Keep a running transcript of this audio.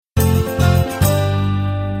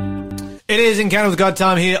It is Encounter with God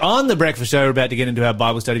time here on The Breakfast Show. We're about to get into our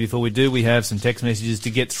Bible study. Before we do, we have some text messages to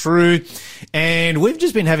get through. And we've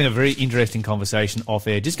just been having a very interesting conversation off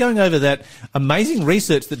air, just going over that amazing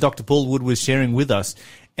research that Dr. Paul Wood was sharing with us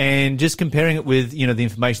and just comparing it with, you know, the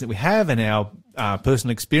information that we have and our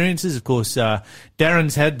personal experiences. Of course,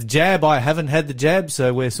 Darren's had the jab. I haven't had the jab,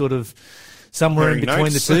 so we're sort of somewhere in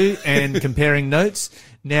between the two and comparing notes.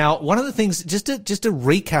 Now, one of the things, just to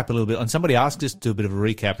recap a little bit, and somebody asked us to do a bit of a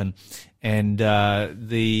recap, and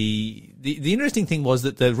the interesting thing was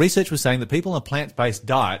that the research was saying that people on a plant-based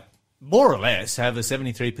diet, more or less, have a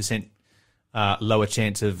 73% lower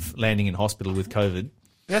chance of landing in hospital with COVID.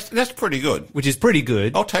 That's pretty good. Which is pretty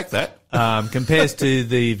good. I'll take that. Compares to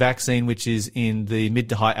the vaccine, which is in the mid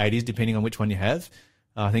to high 80s, depending on which one you have.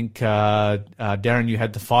 I think, Darren, you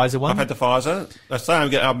had the Pfizer one. I've had the Pfizer. I say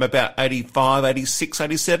I'm about 85, 86,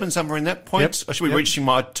 87, somewhere in that point. Yep. I should be reaching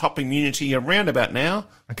my top immunity around about now.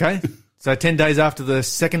 Okay. So 10 days after the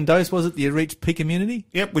second dose, was it, you reached peak immunity?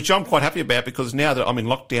 Yep, which I'm quite happy about because now that I'm in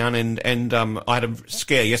lockdown and I had a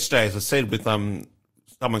scare yesterday, as I said, with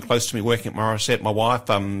someone close to me working at Morisset, my wife,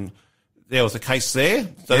 there was a case there,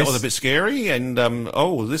 so that was a bit scary, and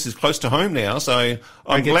this is close to home now, so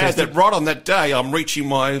I'm glad that right on that day I'm reaching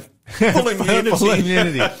my full immunity. Full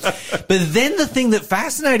immunity. But then the thing that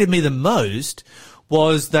fascinated me the most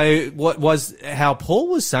was how Paul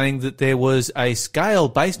was saying that there was a scale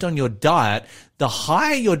based on your diet. The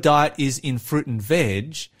higher your diet is in fruit and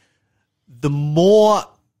veg, the more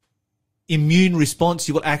immune response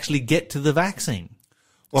you will actually get to the vaccine.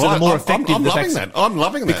 Well, so the more effective I'm loving that. I'm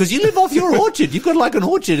loving that. Because you live off your orchard. You've got like an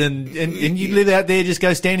orchard and you live out there, just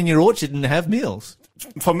go stand in your orchard and have meals.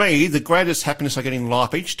 For me, the greatest happiness I get in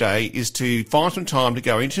life each day is to find some time to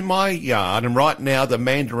go into my yard. And right now, the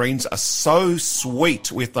mandarins are so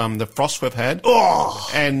sweet with the frost we've had. Oh,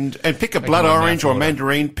 and pick a blood orange or a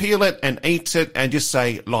mandarin, peel it and eat it and just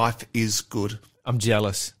say, life is good. I'm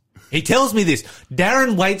jealous. He tells me this.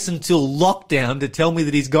 Darren waits until lockdown to tell me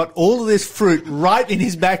that he's got all of this fruit right in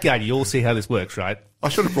his backyard. You all see how this works, right? I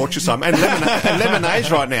should have brought you some. And lemonades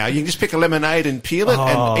right now. You can just pick a lemonade and peel it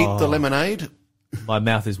and eat the lemonade. My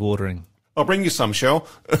mouth is watering. I'll bring you some, Shell.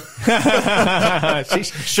 Shell's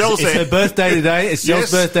it's her birthday today. It's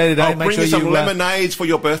Shell's birthday today. I'll bring you some lemonades for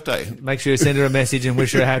your birthday. Make sure you send her a message and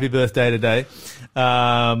wish her a happy birthday today.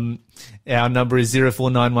 Our number is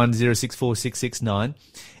 0491064669.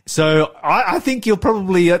 So I think you're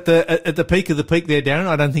probably at the peak of the peak there, Darren.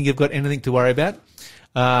 I don't think you've got anything to worry about.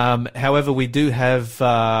 However, we do have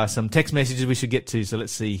some text messages we should get to. So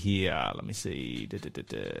let's see here. Let me see.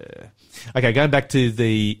 Okay, going back to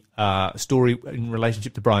the story in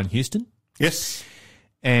relationship to Brian Houston. Yes.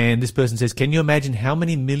 And this person says, can you imagine how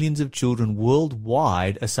many millions of children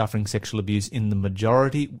worldwide are suffering sexual abuse in the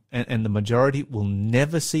majority, and the majority will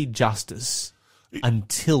never see justice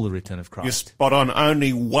until the return of Christ? You're spot on.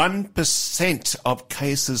 Only 1% of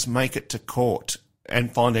cases make it to court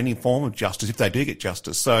and find any form of justice if they do get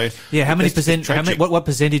justice. So yeah, how many percent? What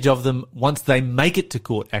percentage of them, once they make it to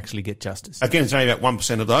court, actually get justice? Again, it's only about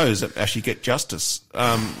 1% of those that actually get justice.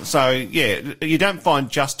 So yeah, you don't find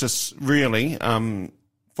justice really from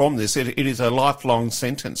this. It is a lifelong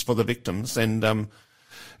sentence for the victims, and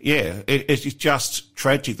it's just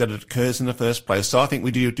tragic that it occurs in the first place. So I think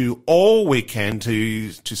we do all we can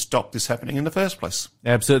to stop this happening in the first place.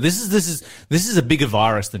 Absolutely. This is a bigger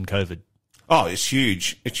virus than COVID. Oh, it's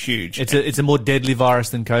huge. It's huge. It's a more deadly virus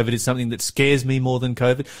than COVID. It's something that scares me more than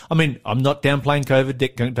COVID. I mean, I'm not downplaying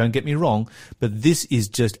COVID. Don't get me wrong, but this is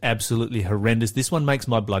just absolutely horrendous. This one makes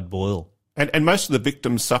my blood boil. And most of the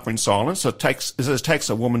victims suffer in silence. So it takes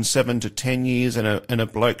a woman 7 to 10 years and a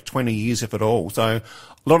bloke 20 years, if at all. So a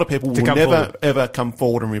lot of people will never, ever come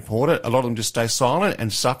forward and report it. A lot of them just stay silent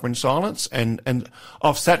and suffer in silence. And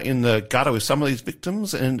I've sat in the gutter with some of these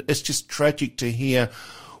victims, and it's just tragic to hear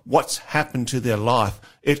what's happened to their life.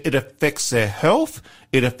 It affects their health,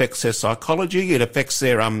 it affects their psychology, it affects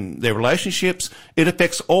their relationships, it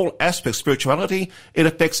affects all aspects, spirituality, it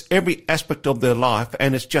affects every aspect of their life,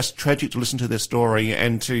 and it's just tragic to listen to their story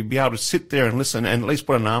and to be able to sit there and listen and at least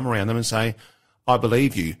put an arm around them and say, I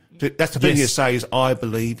believe you. That's the thing you say is, I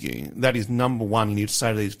believe you. That is number one you need to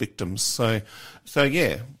say to these victims. So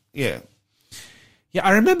yeah. Yeah,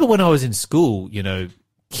 I remember when I was in school,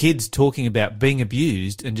 kids talking about being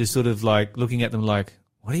abused and just sort of like looking at them like,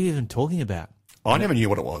 what are you even talking about? I never knew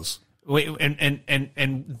what it was.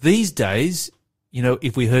 And these days,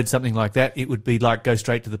 if we heard something like that, it would be like go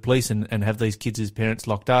straight to the police and have these kids' parents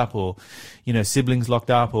locked up, or, siblings locked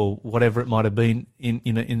up, or whatever it might have been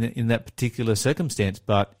in that particular circumstance.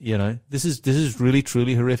 But, this is really,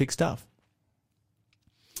 truly horrific stuff.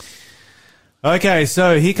 Okay,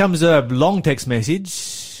 so here comes a long text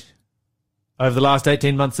message. Over the last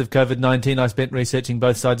 18 months of COVID-19, I spent researching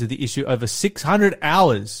both sides of the issue over 600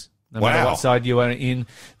 hours. No matter what side you are in.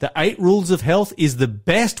 The 8 rules of health is the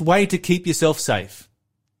best way to keep yourself safe.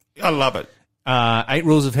 I love it. 8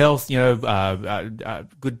 rules of health,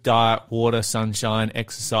 good diet, water, sunshine,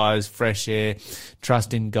 exercise, fresh air,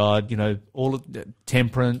 trust in God, all of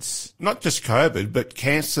temperance. Not just COVID, but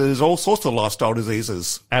cancers, all sorts of lifestyle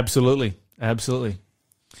diseases. Absolutely.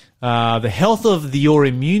 The health of your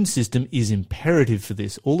immune system is imperative for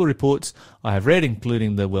this. All the reports I have read,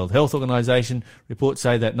 including the World Health Organization, reports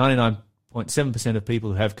say that 99.7% of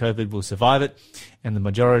people who have COVID will survive it, and the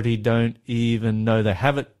majority don't even know they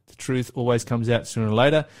have it. The truth always comes out sooner or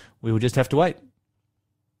later. We will just have to wait.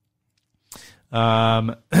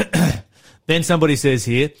 Then somebody says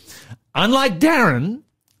here, unlike Darren,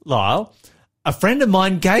 Lyle, a friend of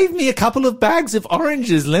mine gave me a couple of bags of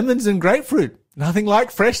oranges, lemons and grapefruit. Nothing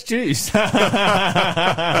like fresh juice. Darren's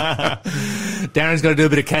got to do a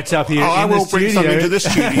bit of catch up here. I will bring some into the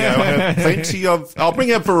studio. I'll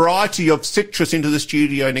bring a variety of citrus into the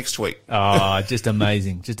studio next week. Oh, just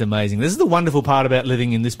amazing. Just amazing. This is the wonderful part about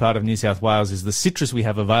living in this part of New South Wales is the citrus we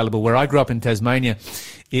have available. Where I grew up in Tasmania,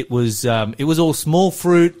 it was all small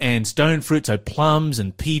fruit and stone fruit, so plums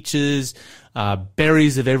and peaches,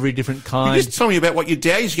 berries of every different kind. You just tell me about what your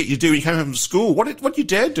dad used to get you to do when you came home from school. What did your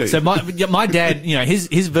dad do? So my dad,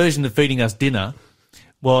 his version of feeding us dinner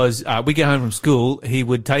was we get home from school, he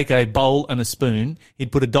would take a bowl and a spoon,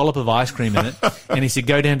 he'd put a dollop of ice cream in it, and he said,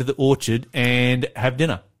 go down to the orchard and have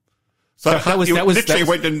dinner. So that was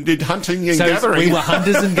went and did hunting and gathering. We were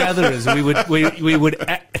hunters and gatherers. We would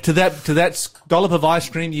add, to that dollop of ice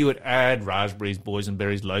cream, you would add raspberries,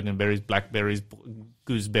 boysenberries, loganberries, blackberries,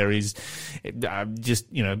 gooseberries,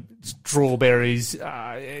 strawberries.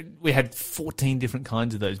 We had 14 different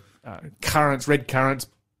kinds of those currants, red currants,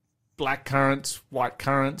 black currants,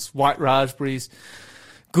 white raspberries,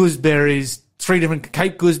 gooseberries, 3 different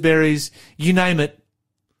Cape gooseberries, you name it.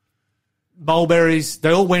 Mulberries, they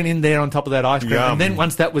all went in there on top of that ice cream. Yum. And then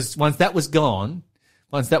once that was gone,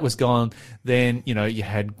 then, you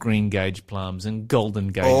had green gauge plums and golden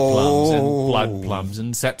gauge plums and blood plums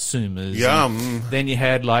and satsumas. Yum. And then you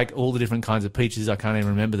had all the different kinds of peaches. I can't even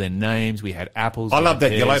remember their names. We had apples. I love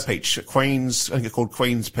that yellow peach. Queen's, I think it's called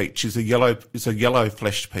Queen's peach. It's a yellow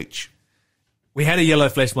fleshed peach. We had a yellow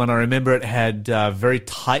fleshed one. I remember it had very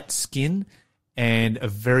tight skin and a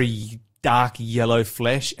very dark yellow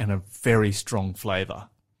flesh and a very strong flavour.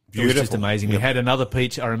 It was just amazing. Yep. We had another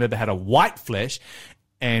peach, I remember, had a white flesh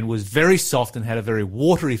and was very soft and had a very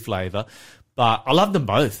watery flavour. But I loved them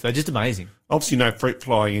both. They're just amazing. Obviously no fruit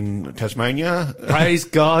fly in Tasmania. Praise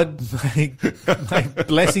God. May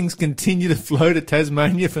blessings continue to flow to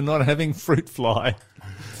Tasmania for not having fruit fly.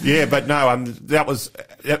 Yeah, but no,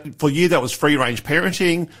 for you, that was free-range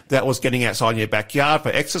parenting. That was getting outside in your backyard for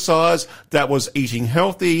exercise. That was eating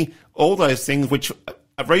healthy. All those things which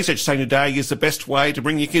research saying today is the best way to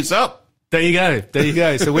bring your kids up. There you go.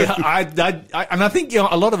 So and I think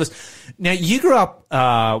a lot of us. Now you grew up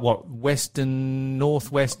northwestern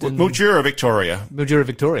Mildura,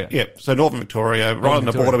 Victoria. Yeah. So northern Victoria, right on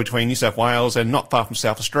the border between New South Wales and not far from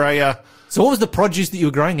South Australia. So what was the produce that you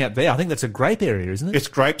were growing out there? I think that's a grape area, isn't it? It's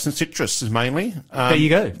grapes and citrus mainly. There you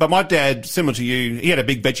go. But my dad, similar to you, he had a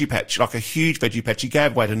big veggie patch, like a huge veggie patch. He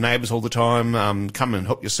gave away to neighbours all the time. Come and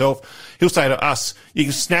help yourself. He'll say to us, you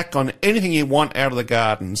can snack on anything you want out of the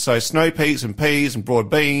garden. So snow peas and broad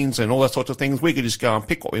beans and all that sorts of things. We could just go and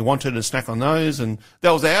pick what we wanted and snack on those. And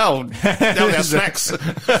that was our snacks.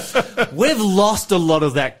 We've lost a lot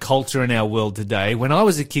of that culture in our world today. When I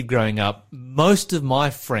was a kid growing up, most of my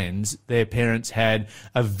friends, their parents had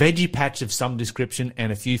a veggie patch of some description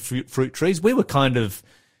and a few fruit trees. We had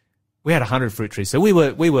 100 fruit trees, so we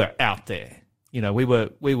were out there. We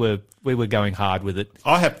were going hard with it.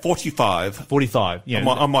 I have 45. 45, yeah.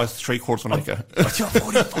 On my 3/4 of an acre.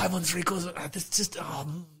 45 on 3/4 of an acre. That's just,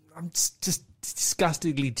 I'm just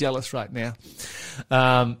disgustingly jealous right now.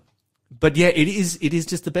 But yeah, it is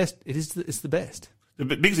just the best. It's the best. The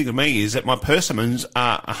big thing to me is that my persimmons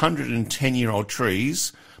are 110-year-old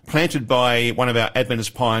trees planted by one of our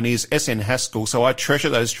Adventist pioneers, S.N. Haskell. So I treasure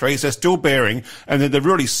those trees. They're still bearing, and they're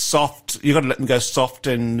really soft. You've got to let them go soft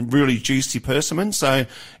and really juicy persimmons. So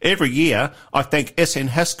every year, I thank S.N.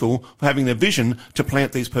 Haskell for having the vision to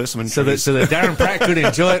plant these persimmon trees. So that Darren Pratt could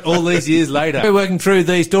enjoy it all these years later. We're working through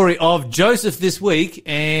the story of Joseph this week,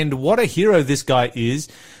 and what a hero this guy is.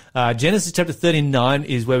 Genesis chapter 39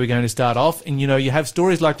 is where we're going to start off. And, you have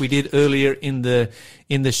stories like we did earlier in the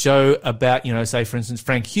show about, say, for instance,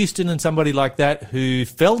 Frank Houston and somebody like that who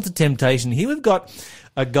fell to temptation. Here we've got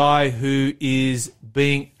a guy who is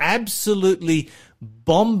being absolutely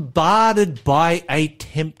bombarded by a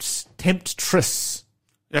temptress.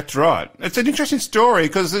 That's right. It's an interesting story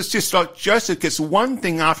because it's just like Joseph gets one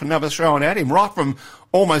thing after another thrown at him right from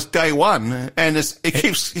almost day one, and he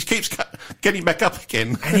keeps getting back up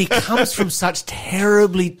again. And he comes from such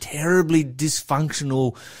terribly, terribly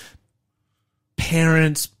dysfunctional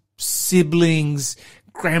parents, siblings,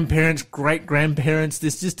 grandparents, great-grandparents.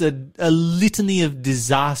 There's just a litany of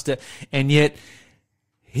disaster, and yet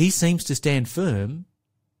he seems to stand firm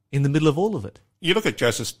in the middle of all of it. You look at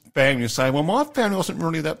Joseph's family and say, well, my family wasn't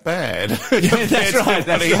really that bad. Yeah, that's right.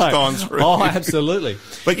 That's he's right. Gone through. Oh, absolutely.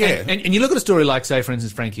 But yeah. And you look at a story like, say, for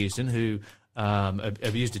instance, Frank Houston, who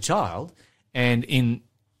abused a child, and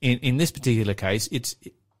in this particular case,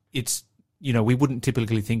 it's we wouldn't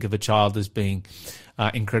typically think of a child as being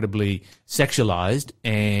incredibly sexualized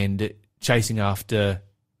and chasing after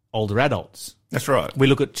older adults. That's right. We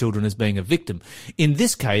look at children as being a victim. In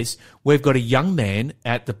this case, we've got a young man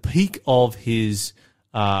at the peak of his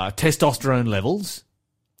testosterone levels.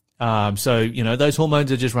 So, those hormones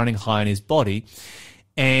are just running high in his body.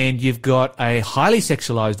 And you've got a highly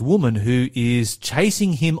sexualized woman who is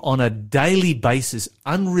chasing him on a daily basis,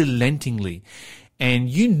 unrelentingly. And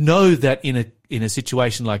you know that in a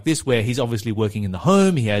situation like this, where he's obviously working in the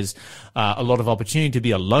home, he has a lot of opportunity to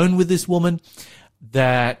be alone with this woman,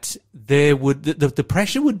 that the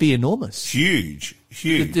pressure would be enormous. Huge.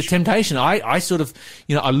 The temptation. I sort of,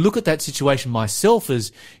 I look at that situation myself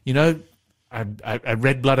as, a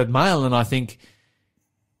red-blooded male, and I think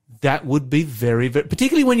that would be very, very,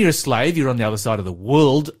 particularly when you're a slave, you're on the other side of the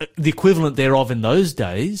world, the equivalent thereof in those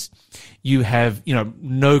days. You have,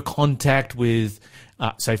 no contact with,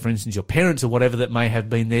 say, for instance, your parents or whatever that may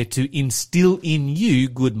have been there to instill in you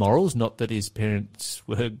good morals. Not that his parents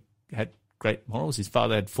had great morals. His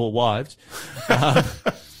father had 4 wives.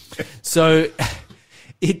 So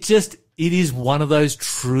it is one of those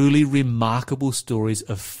truly remarkable stories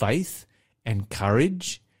of faith and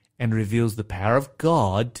courage, and reveals the power of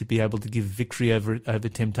God to be able to give victory over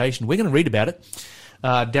temptation. We're going to read about it.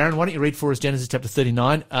 Darren, why don't you read for us Genesis chapter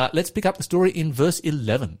 39? Let's pick up the story in verse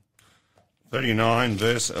 11. 39,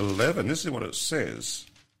 verse 11. This is what it says.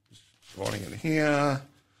 Just writing it here.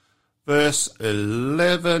 Verse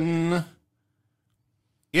 11.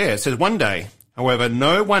 Yeah, it says, one day, however,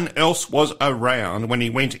 no one else was around when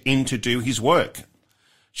he went in to do his work.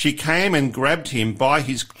 She came and grabbed him by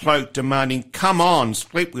his cloak, demanding, come on,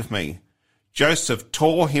 sleep with me. Joseph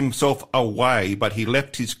tore himself away, but he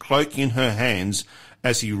left his cloak in her hands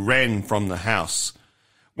as he ran from the house.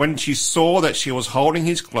 When she saw that she was holding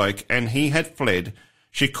his cloak and he had fled,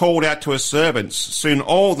 she called out to her servants. Soon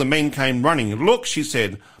all the men came running. Look, she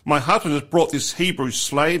said, my husband has brought this Hebrew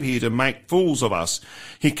slave here to make fools of us.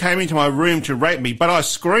 He came into my room to rape me, but I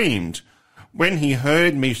screamed. When he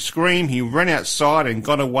heard me scream, he ran outside and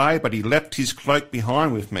got away, but he left his cloak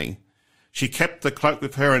behind with me. She kept the cloak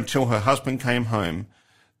with her until her husband came home.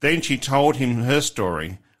 Then she told him her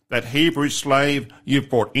story. That Hebrew slave you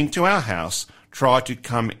brought into our house tried to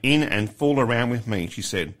come in and fool around with me, she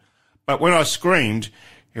said. But when I screamed,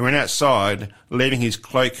 he went outside, leaving his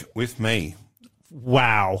cloak with me.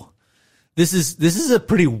 Wow. This is a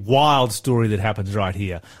pretty wild story that happens right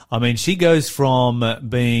here. I mean, she goes from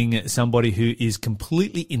being somebody who is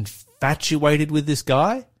completely infatuated with this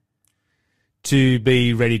guy to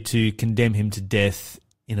be ready to condemn him to death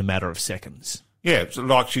in a matter of seconds. Yeah,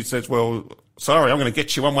 like she says, well, sorry, I'm going to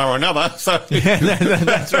get you one way or another. So yeah,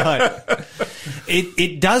 that's right.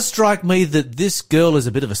 It does strike me that this girl is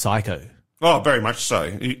a bit of a psycho. Oh, very much so.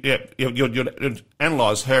 Yeah, you'd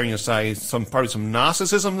analyse her and you say probably some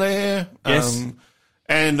narcissism there. Yes.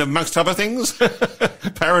 And amongst other things,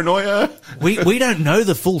 paranoia. We don't know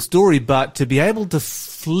the full story, but to be able to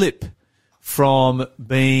flip from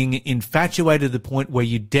being infatuated to the point where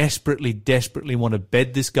you desperately, desperately want to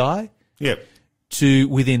bed this guy. Yep. To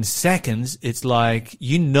within seconds, it's like,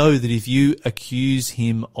 that if you accuse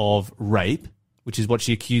him of rape, which is what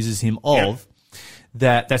she accuses him of,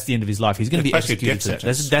 that's the end of his life. He's going to be executed for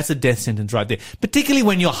that. That's a death sentence right there. Particularly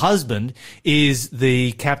when your husband is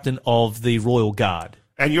the captain of the Royal Guard.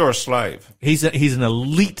 And you're a slave. He's an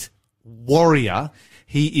elite warrior.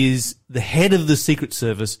 He is the head of the Secret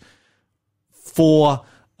Service for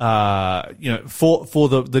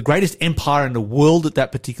the greatest empire in the world at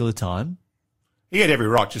that particular time. He had every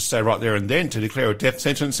right to say right there and then to declare a death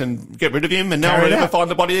sentence and get rid of him, and no one will ever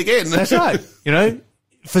find the body again. That's right.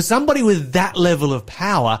 For somebody with that level of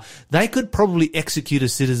power, they could probably execute a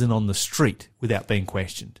citizen on the street without being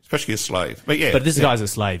questioned. Especially a slave. But yeah. But this guy's a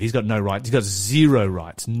slave. He's got no rights. He's got zero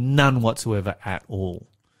rights. None whatsoever at all.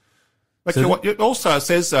 But it also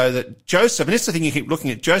says, though, that Joseph, and this is the thing you keep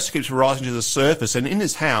looking at, Joseph keeps rising to the surface, and in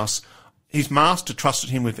his house, his master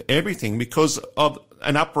trusted him with everything because of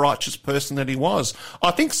an uprighteous person that he was.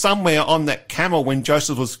 I think somewhere on that camel, when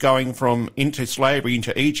Joseph was going from into slavery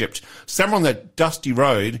into Egypt, somewhere on that dusty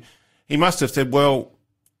road, he must have said, well,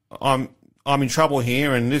 I'm in trouble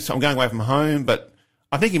here, and I'm going away from home, but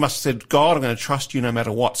I think he must have said, God, I'm going to trust you no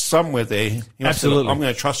matter what. Somewhere there, he must Absolutely. Have said, I'm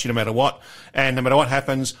going to trust you no matter what, and no matter what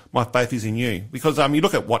happens, my faith is in you. Because you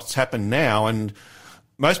look at what's happened now, and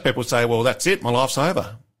most people say, well, that's it, my life's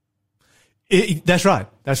over. That's right.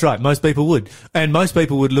 That's right. Most people would. And most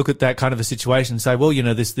people would look at that kind of a situation and say, well,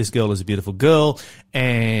 this girl is a beautiful girl,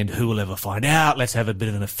 and who will ever find out? Let's have a bit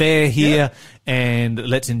of an affair here, and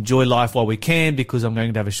let's enjoy life while we can, because I'm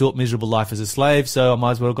going to have a short, miserable life as a slave, so I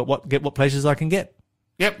might as well get what pleasures I can get.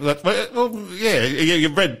 Yep. Your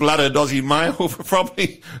red-blooded Aussie male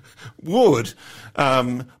probably would.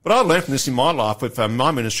 But I learned from this in my life with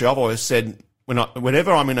my ministry. I've always said,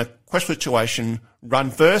 whenever I'm in a question situation,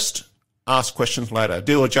 run first, ask questions later.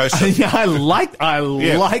 Deal with Joseph. Yeah, I like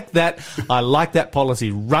that. I like that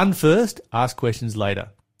policy. Run first, ask questions later.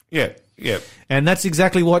 Yeah. Yeah. And that's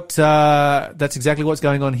exactly what's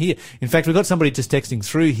going on here. In fact, we've got somebody just texting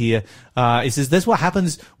through here. It says, that's what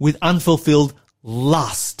happens with unfulfilled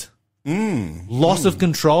lust. Loss of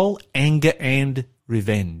control, anger, and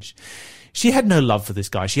revenge. She had no love for this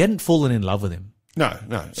guy. She hadn't fallen in love with him. No.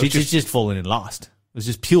 She'd just fallen in lust. It was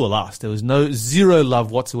just pure lust. There was zero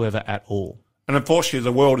love whatsoever at all. And unfortunately,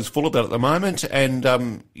 the world is full of that at the moment.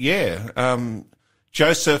 And,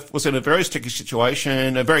 Joseph was in a very sticky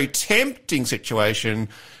situation, a very tempting situation,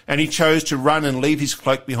 and he chose to run and leave his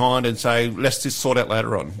cloak behind and say, let's just sort out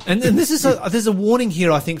later on. And this is there's a warning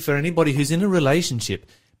here, I think, for anybody who's in a relationship,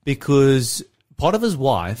 because Potiphar's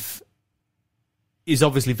wife is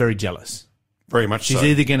obviously very jealous. Very much so. She's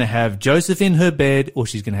either going to have Joseph in her bed or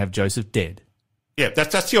she's going to have Joseph dead. Yeah,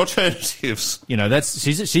 that's the alternatives.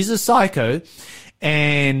 She's a psycho,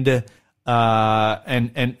 and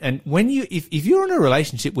when if you're in a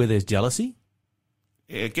relationship where there's jealousy,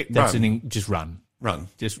 just run.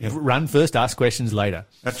 Run first, ask questions later.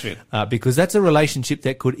 That's it. Because that's a relationship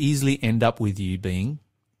that could easily end up with you being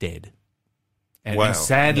dead. And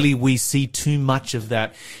sadly, we see too much of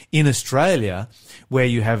that in Australia, where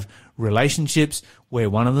you have relationships where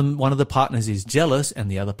one of the partners is jealous and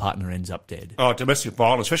the other partner ends up dead. Oh, domestic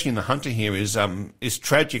violence, especially in the Hunter here, is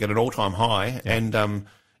tragic at an all-time high. Yeah. And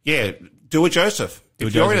do a Joseph.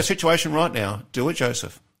 If you're in a situation right now, do a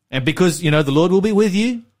Joseph. And because the Lord will be with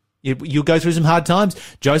you. You'll go through some hard times.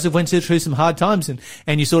 Joseph went through some hard times,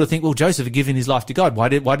 and you sort of think, well, Joseph had given his life to God. Why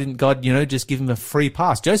didn't God, just give him a free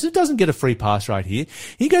pass? Joseph doesn't get a free pass right here.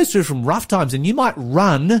 He goes through some rough times, and you might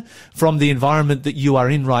run from the environment that you are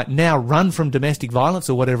in right now, run from domestic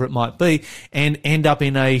violence or whatever it might be, and end up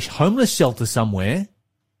in a homeless shelter somewhere.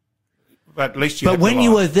 But at least But when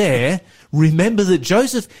you are there, remember that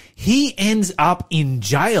Joseph, he ends up in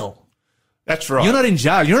jail. That's right. You're not in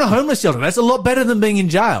jail. You're in a homeless shelter. That's a lot better than being in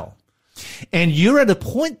jail. And you're at a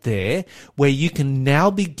point there where you can now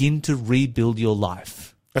begin to rebuild your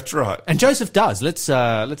life. That's right. And Joseph does.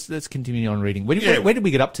 Let's continue on reading. Where did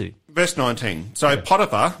we get up to? Verse 19. So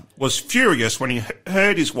Potiphar was furious when he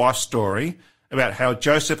heard his wife's story about how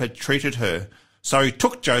Joseph had treated her. So he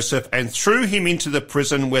took Joseph and threw him into the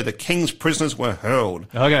prison where the king's prisoners were hurled.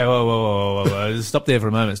 Okay, whoa. Stop there for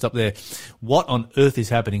a moment. Stop there. What on earth is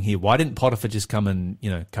happening here? Why didn't Potiphar just come and,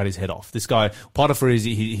 cut his head off? This guy, Potiphar,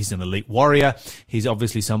 he's an elite warrior. He's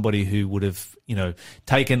obviously somebody who would have,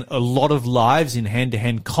 taken a lot of lives in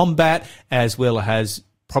hand-to-hand combat, as well as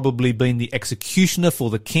probably been the executioner for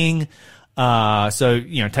the king. So,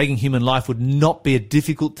 taking human life would not be a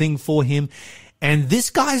difficult thing for him. And this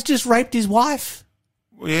guy's just raped his wife.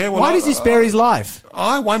 Yeah, well, why does he spare his life?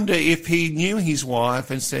 I wonder if he knew his wife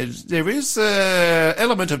and said, there is an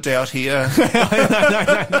element of doubt here. No.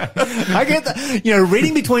 I get that.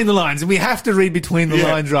 Reading between the lines, and we have to read between the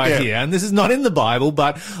lines here. And this is not in the Bible,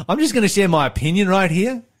 but I'm just going to share my opinion right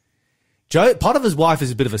here. Potiphar's wife is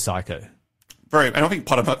a bit of a psycho. And I think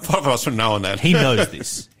Potiphar must have known that. He knows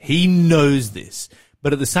this. He knows this.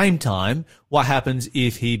 But at the same time, what happens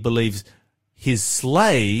if he believes his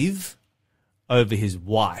slave over his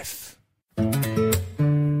wife?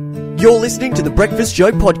 You're listening to the Breakfast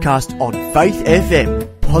Show podcast on Faith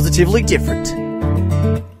FM. Positively different.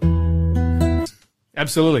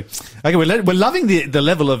 Absolutely. Okay, we're loving the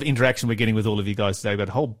level of interaction we're getting with all of you guys today. We've got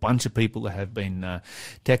a whole bunch of people that have been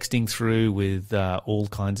texting through with all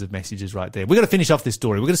kinds of messages right there. We've got to finish off this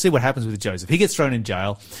story. We're going to see what happens with Joseph. He gets thrown in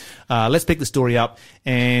jail. Let's pick the story up.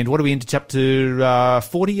 And what are we into, chapter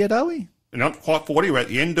 40 yet, are we? not quite 40, we're at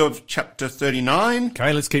the end of chapter 39.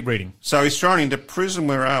 Okay, let's keep reading. So he's thrown into prison.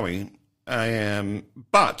 Where are we?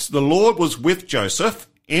 But the Lord was with Joseph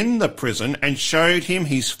in the prison and showed him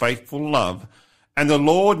his faithful love. And the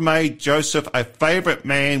Lord made Joseph a favourite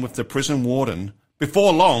man with the prison warden.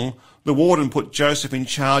 Before long, the warden put Joseph in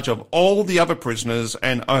charge of all the other prisoners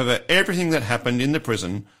and over everything that happened in the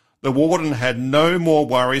prison. The warden had no more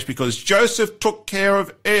worries because Joseph took care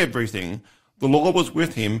of everything. The Lord was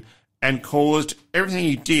with him and caused everything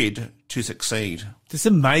he did to succeed. It's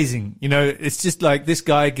amazing. You know, it's just like this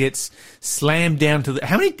guy gets slammed down to the...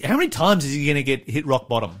 How many times is he going to get hit rock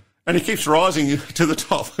bottom? And he keeps rising to the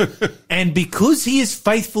top. And because he is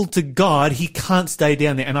faithful to God, he can't stay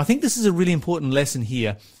down there. And I think this is a really important lesson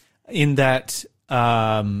here in that, you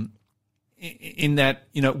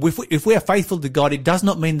know, if we are faithful to God, it does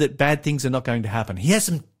not mean that bad things are not going to happen. He has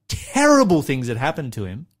some terrible things that happen to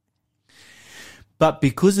him. But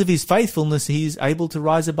because of his faithfulness, he is able to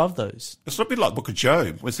rise above those. It's a bit like the Book of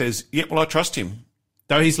Job, where it says, yet will I trust him.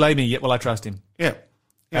 Though he slay me, yet will I trust him. Yeah.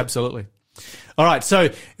 Absolutely. All right, so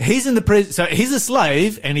he's in the prison. So he's a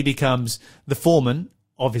slave, and he becomes the foreman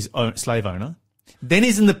of his own slave owner. Then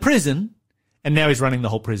he's in the prison, and now he's running the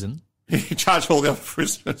whole prison. He charged all the other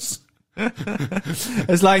prisoners.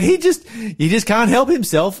 It's like he just can't help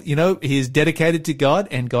himself. You know, he is dedicated to God,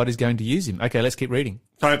 and God is going to use him. Okay, let's keep reading.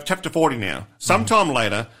 So chapter 40 now. Sometime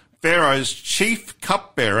later, Pharaoh's chief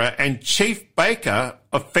cupbearer and chief baker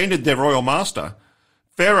offended their royal master.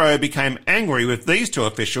 Pharaoh became angry with these two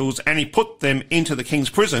officials and he put them into the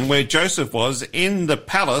king's prison where Joseph was, in the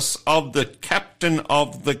palace of the captain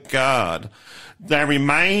of the guard. They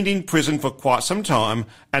remained in prison for quite some time,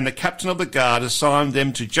 and the captain of the guard assigned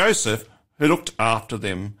them to Joseph, who looked after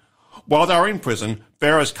them. While they were in prison,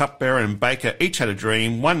 Pharaoh's cupbearer and baker each had a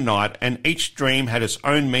dream one night, and each dream had its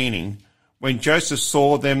own meaning. When Joseph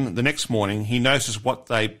saw them the next morning, he noticed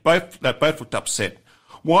they both looked upset.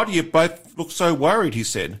 "Why do you both look so worried?" he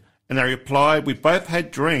said. And they replied, "We both had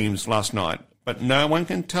dreams last night, but no one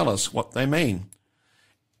can tell us what they mean."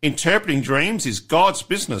 "Interpreting dreams is God's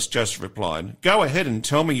business," Joseph replied. "Go ahead and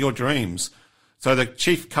tell me your dreams." So the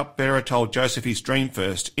chief cupbearer told Joseph his dream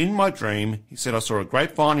first. "In my dream," he said, "I saw a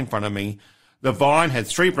grapevine in front of me. The vine had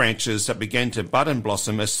 3 branches that began to bud and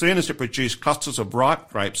blossom. As soon as it produced clusters of ripe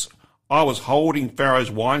grapes, I was holding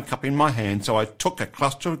Pharaoh's wine cup in my hand, so I took a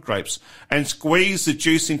cluster of grapes and squeezed the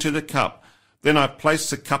juice into the cup. Then I placed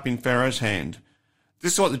the cup in Pharaoh's hand."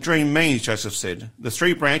 "This is what the dream means," Joseph said. "The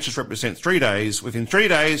 3 branches represent 3 days. Within 3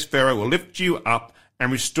 days, Pharaoh will lift you up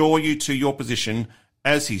and restore you to your position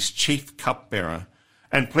as his chief cupbearer.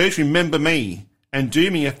 And please remember me and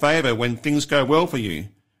do me a favour when things go well for you.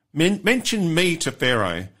 Mention me to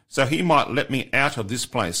Pharaoh, so he might let me out of this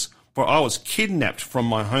place. For I was kidnapped from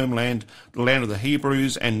my homeland, the land of the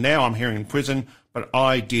Hebrews, and now I'm here in prison, but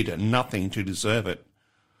I did nothing to deserve it."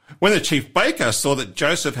 When the chief baker saw that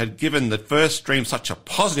Joseph had given the first dream such a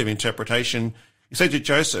positive interpretation, he said to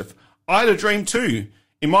Joseph, "I had a dream too.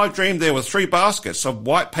 In my dream there were 3 baskets of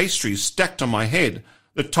white pastries stacked on my head.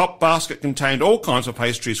 The top basket contained all kinds of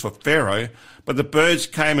pastries for Pharaoh, but the birds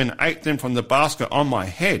came and ate them from the basket on my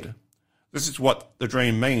head." "This is what the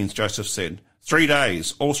dream means," Joseph said. 3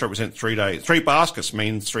 days also represent 3 days. 3 baskets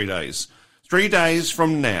means 3 days. 3 days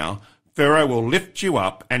from now, Pharaoh will lift you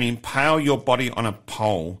up and impale your body on a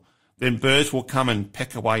pole. Then birds will come and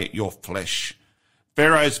peck away at your flesh.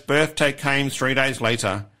 Pharaoh's birthday came 3 days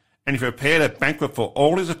later, and he prepared a banquet for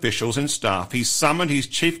all his officials and staff. He summoned his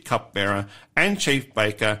chief cupbearer and chief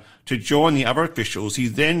baker to join the other officials. He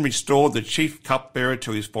then restored the chief cupbearer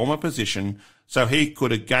to his former position so he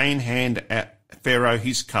could again hand at Pharaoh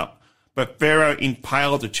his cup. But Pharaoh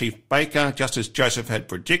impaled the chief baker, just as Joseph had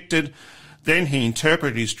predicted. Then he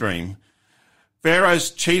interpreted his dream. Pharaoh's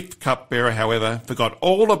chief cupbearer, however, forgot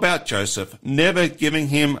all about Joseph, never giving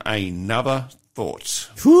him another thought.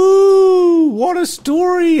 Whoo! What a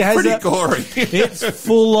story! Pretty gory. It's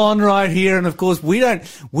full on right here, and of course wouldn't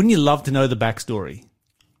you love to know the backstory?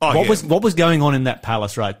 Oh, What was going on in that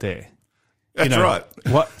palace right there? That's right.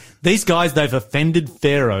 These guys, they've offended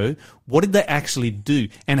Pharaoh. What did they actually do?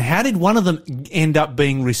 And how did one of them end up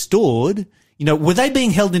being restored? You know, were they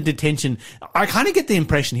being held in detention? I kind of get the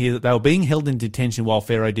impression here that they were being held in detention while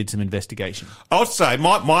Pharaoh did some investigation. I would say,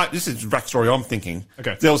 this is the backstory I'm thinking.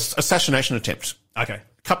 Okay. There was assassination attempt. Okay.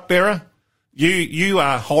 Cupbearer, you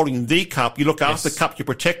are holding the cup, you look after the cup, you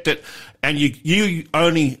protect it, and you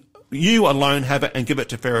alone have it and give it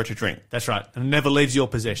to Pharaoh to drink. That's right. And it never leaves your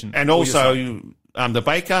possession. And also, the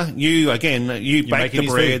baker, you bake the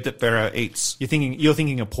bread that Pharaoh eats. You're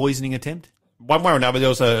thinking a poisoning attempt? one way or another, there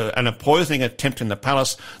was a poisoning attempt in the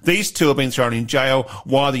palace. These two have been thrown in jail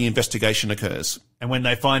while the investigation occurs. And when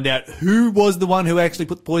they find out who was the one who actually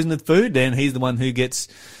put poison in the food, then he's the one who gets,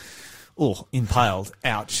 impaled.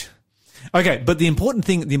 Ouch. Okay, but the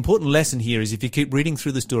important lesson here is, if you keep reading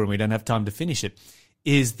through the story, and we don't have time to finish it,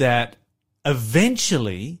 is that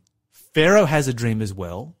eventually Pharaoh has a dream as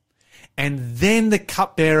well, and then the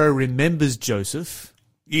cupbearer remembers Joseph.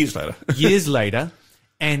 Years later,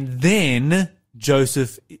 and then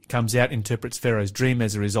Joseph comes out, interprets Pharaoh's dream.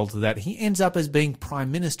 As a result of that, he ends up as being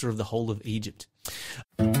prime minister of the whole of Egypt.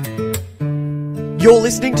 You're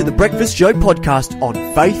listening to the Breakfast Show podcast on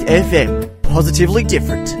Faith FM. Positively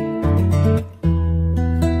different.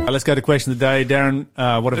 Let's go to question of the day. Darren,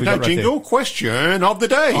 what have we got right jingle there? Question of the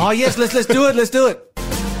day. Oh, yes, let's do it. Let's do it.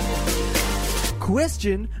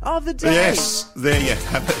 Question of the day. Yes, there you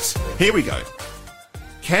have it. Here we go.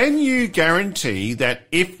 Can you guarantee that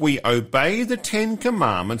if we obey the 10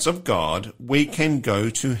 commandments of God, we can go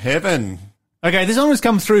to heaven? Okay, this one has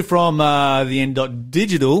come through from the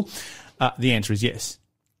N.Digital. The answer is yes.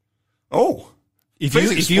 Oh,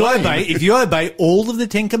 if you obey all of the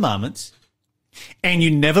 10 commandments and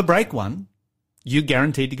you never break one, you're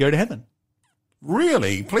guaranteed to go to heaven.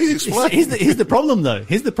 Really? Please explain. Here's the problem, though.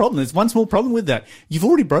 Here's the problem. There's one small problem with that. You've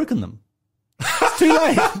already broken them. It's too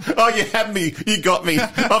late. Oh, you had me. You got me.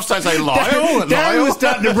 I'm starting to say Lyle. Darren was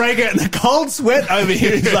starting to break out in the cold sweat over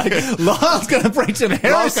here. He's like, Lyle's going to preach some heresy.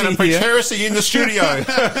 Lyle's going to preach heresy in the studio.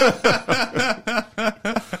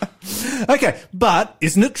 Okay, but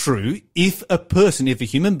isn't it true, if a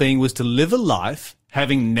human being was to live a life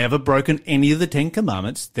having never broken any of the 10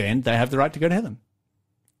 commandments, then they have the right to go to heaven?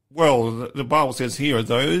 Well, the Bible says here are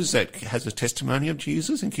those that has a testimony of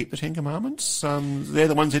Jesus and keep the 10 commandments. They're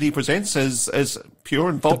the ones that he presents as pure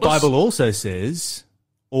and faultless. The Bible also says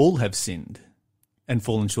all have sinned and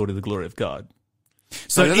fallen short of the glory of God.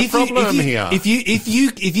 So if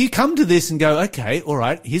you come to this and go, okay, all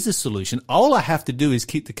right, here's a solution. All I have to do is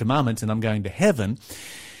keep the commandments and I'm going to heaven.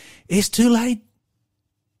 It's too late.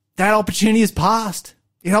 That opportunity is past.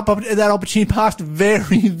 That opportunity passed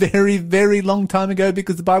very, very, very long time ago,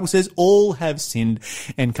 because the Bible says all have sinned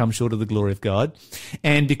and come short of the glory of God.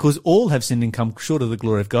 And because all have sinned and come short of the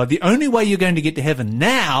glory of God, the only way you're going to get to heaven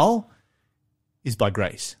now is by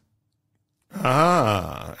grace.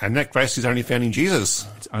 And that grace is only found in Jesus.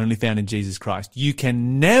 It's only found in Jesus Christ. You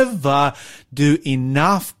can never do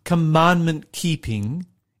enough commandment keeping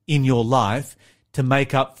in your life to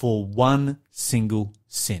make up for one single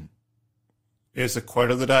sin. Here's the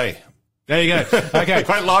quote of the day. There you go. Okay.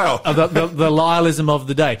 Quite Lyle. The Lyleism of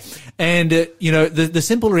the day. And, the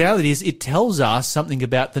simple reality is it tells us something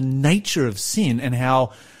about the nature of sin and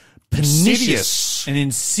how pernicious and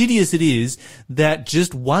insidious it is that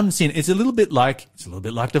just one sin, it's a little bit like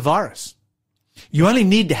the virus. You only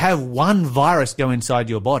need to have one virus go inside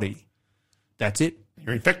your body. That's it.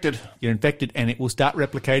 You're infected. And it will start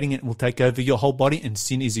replicating, and it will take over your whole body, and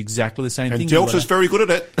sin is exactly the same thing. And Delta's very good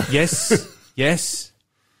at it. Yes. Yes.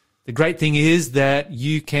 The great thing is that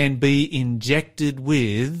you can be injected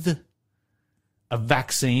with a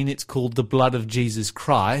vaccine. It's called the blood of Jesus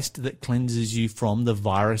Christ, that cleanses you from the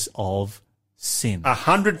virus of sin.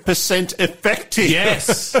 100% effective.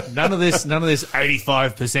 Yes. None of this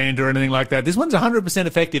 85% or anything like that. This one's 100%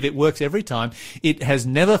 effective. It works every time. It has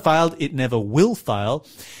never failed. It never will fail.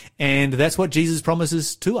 And that's what Jesus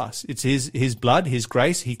promises to us. It's his blood, his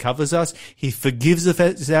grace. He covers us. He forgives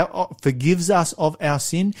us of our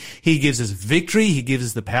sin. He gives us victory. He gives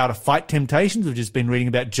us the power to fight temptations. We've just been reading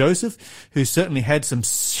about Joseph, who certainly had some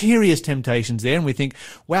serious temptations there. And we think,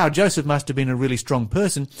 wow, Joseph must have been a really strong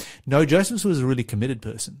person. No, Joseph was a really committed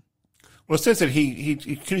person. Well, it says that he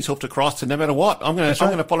committed himself to Christ, and no matter what, I'm going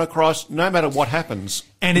to follow Christ no matter what happens.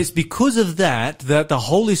 And it's because of that the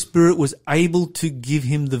Holy Spirit was able to give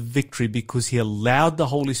him the victory, because he allowed the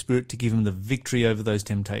Holy Spirit to give him the victory over those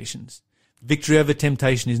temptations. Victory over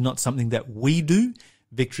temptation is not something that we do.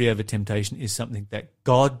 Victory over temptation is something that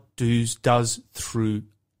God does through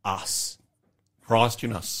us. Christ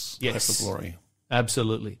in us. Yes. That's the glory.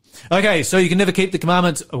 Absolutely. Okay, so you can never keep the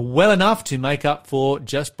commandments well enough to make up for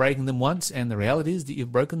just breaking them once, and the reality is that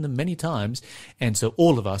you've broken them many times, and so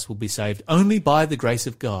all of us will be saved only by the grace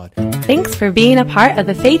of God. Thanks for being a part of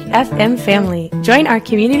the Faith FM family. Join our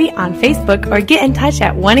community on Facebook or get in touch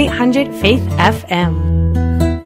at 1-800-FAITH-FM.